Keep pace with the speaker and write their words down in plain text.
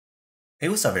Hey,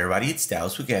 what's up everybody, it's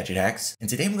Dallas with Gadget Hacks, and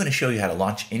today I'm going to show you how to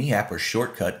launch any app or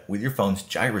shortcut with your phone's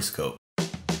gyroscope. Now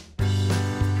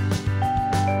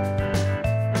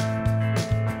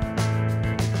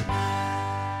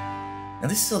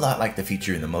this is a lot like the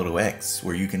feature in the Moto X,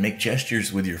 where you can make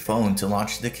gestures with your phone to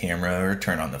launch the camera or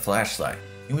turn on the flashlight.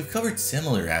 And we've covered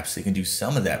similar apps that can do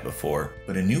some of that before,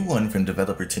 but a new one from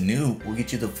developer to new will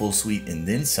get you the full suite and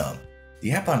then some.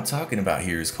 The app I'm talking about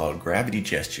here is called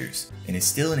GravityGestures, and it's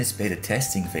still in its beta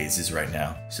testing phases right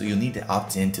now, so you'll need to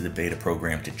opt into the beta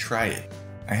program to try it.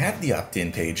 I have the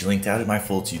opt-in page linked out in my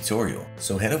full tutorial,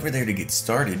 so head over there to get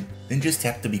started, then just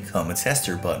tap the Become a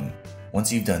Tester button.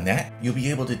 Once you've done that, you'll be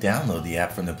able to download the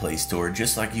app from the Play Store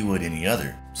just like you would any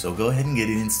other, so go ahead and get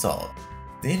it installed.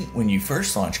 Then, when you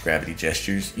first launch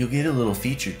GravityGestures, you'll get a little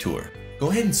feature tour.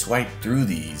 Go ahead and swipe through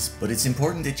these, but it's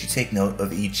important that you take note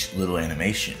of each little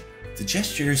animation. The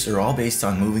gestures are all based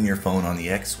on moving your phone on the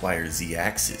X, Y, or Z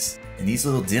axis, and these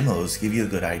little demos give you a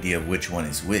good idea of which one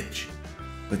is which.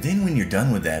 But then when you're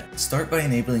done with that, start by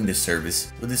enabling the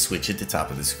service with a switch at the top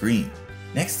of the screen.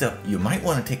 Next up, you might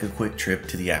want to take a quick trip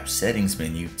to the app settings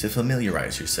menu to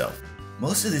familiarize yourself.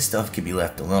 Most of this stuff can be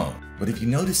left alone, but if you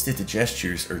notice that the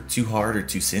gestures are too hard or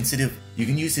too sensitive, you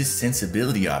can use this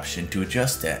sensibility option to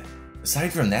adjust that.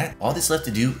 Aside from that, all that's left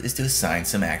to do is to assign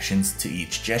some actions to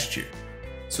each gesture.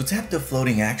 So tap the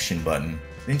floating action button,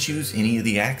 then choose any of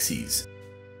the axes.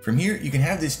 From here, you can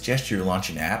have this gesture launch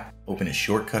an app, open a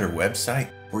shortcut or website,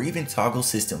 or even toggle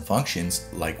system functions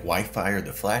like Wi-Fi or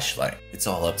the flashlight. It's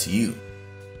all up to you.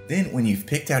 Then when you've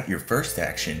picked out your first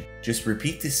action, just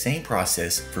repeat the same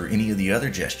process for any of the other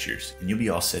gestures and you'll be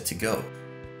all set to go.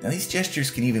 Now these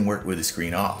gestures can even work with the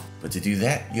screen off, but to do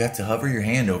that, you have to hover your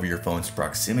hand over your phone's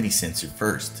proximity sensor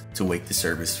first to wake the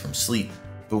service from sleep.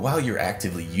 But while you're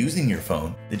actively using your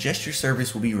phone, the gesture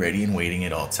service will be ready and waiting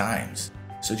at all times.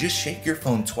 So just shake your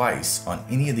phone twice on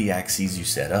any of the axes you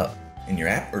set up, and your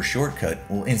app or shortcut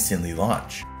will instantly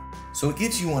launch. So it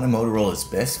gives you one of Motorola's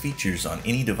best features on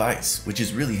any device, which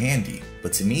is really handy.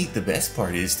 But to me, the best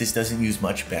part is this doesn't use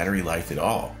much battery life at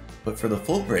all. But for the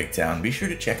full breakdown, be sure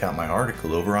to check out my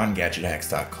article over on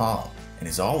GadgetHacks.com. And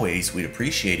as always, we'd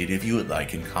appreciate it if you would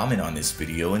like and comment on this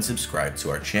video and subscribe to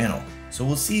our channel. So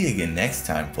we'll see you again next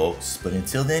time, folks, but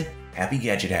until then, happy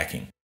gadget hacking.